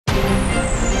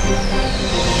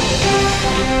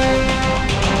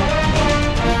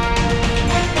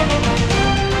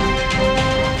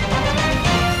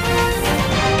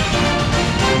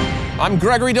I'm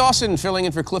Gregory Dawson, filling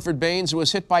in for Clifford Baines, who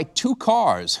was hit by 2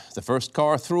 cars. The first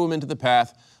car threw him into the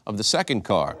path of the second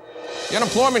car. The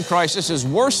unemployment crisis has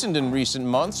worsened in recent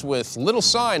months with little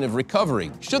sign of recovery.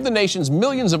 Should the nation's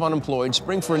millions of unemployed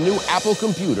spring for a new Apple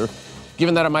computer,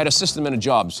 given that it might assist them in a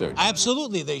job search?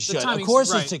 Absolutely, they should. Of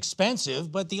course, it's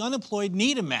expensive, but the unemployed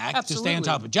need a Mac to stay on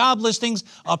top of job listings,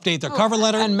 update their cover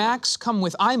letter. And Macs come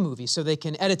with iMovie, so they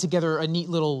can edit together a neat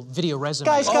little video resume.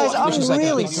 Guys, I'm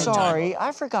really sorry.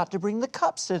 I forgot to bring the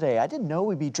cups today. I didn't know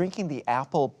we'd be drinking the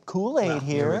Apple Kool-Aid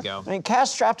here. Here we go. I mean,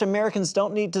 cash-strapped Americans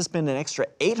don't need to spend an extra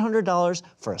 $800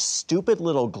 for a stupid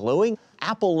little glowing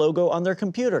Apple logo on their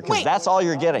computer, because that's all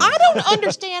you're getting. I don't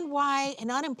understand why an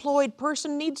unemployed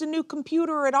person needs a new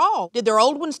computer at all. Did their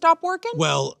old one stop working?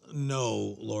 Well,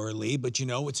 no, Laura Lee, but you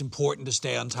know, it's important to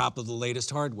stay on top of the latest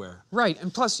hardware. Right,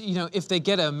 and plus, you know, if they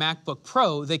get a MacBook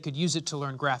Pro, they could use it to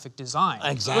learn graphic design.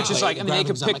 Exactly. Which is like, I mean, they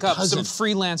could pick up some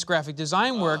freelance graphic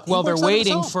design work while they're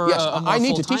waiting for yes, a more I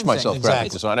need to teach myself thing.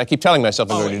 graphic design. I keep telling myself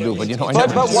I'm going to do, but you know, I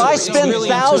never. But why spend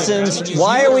thousands?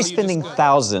 Why are we spending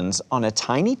thousands on a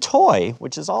tiny toy,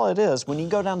 which is all it is, when you can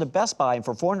go down to Best Buy and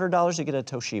for $400 you get a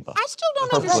Toshiba? I still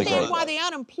don't understand why the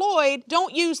unemployed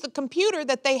don't use the computer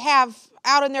that they have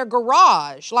out in their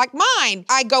garage, like mine.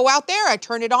 I go out there, I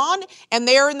turn it on, and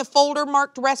there in the folder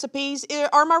marked recipes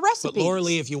are my recipes. But Laura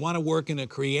Lee, if you want to work in a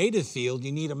creative field,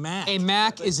 you need a Mac. A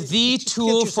Mac is the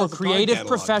tool for creative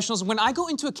professionals. When I go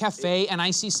into a cafe and I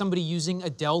see somebody using a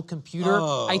Dell computer,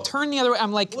 I turn the other way.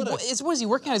 I'm like, what is he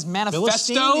working on his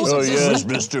manifesto? Oh yes,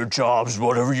 Mr. Jobs,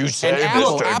 whatever you say, And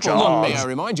Mr. Apple, Jobs. may I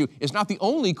remind you, is not the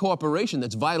only corporation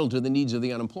that's vital to the needs of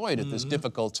the unemployed at this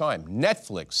difficult time.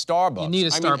 Netflix, Starbucks. You need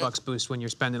a Starbucks boost when you're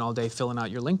spending all day filling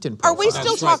out your LinkedIn profile. Are we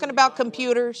still talking about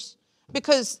computers?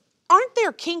 Because aren't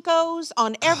there Kinkos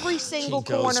on every single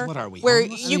corner where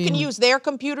you can use their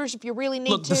computers if you really need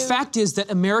to? Look, the fact is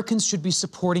that Americans should be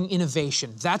supporting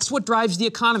innovation. That's what drives the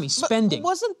economy, spending. But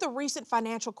wasn't the recent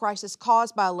financial crisis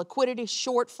caused by a liquidity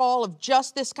shortfall of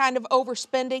just this kind of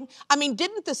overspending? I mean,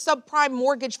 didn't the subprime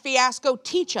mortgage fiasco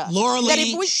teach us? Laura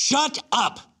Lee, shut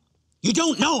up. You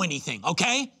don't know anything,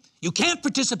 okay? You can't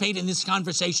participate in this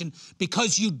conversation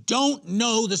because you don't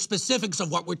know the specifics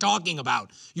of what we're talking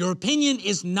about. Your opinion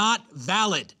is not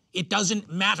valid. It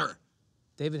doesn't matter.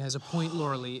 David has a point,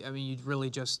 Laura Lee. I mean, you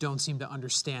really just don't seem to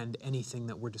understand anything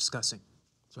that we're discussing.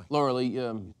 Sorry. Laura Lee,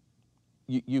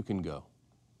 you can go.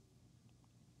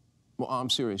 Well,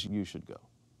 I'm serious. You should go.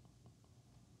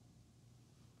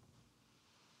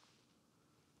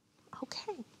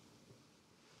 Okay.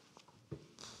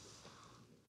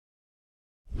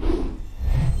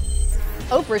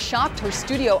 Oprah shocked her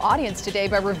studio audience today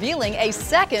by revealing a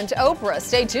second Oprah.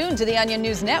 Stay tuned to the Onion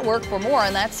News Network for more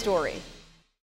on that story.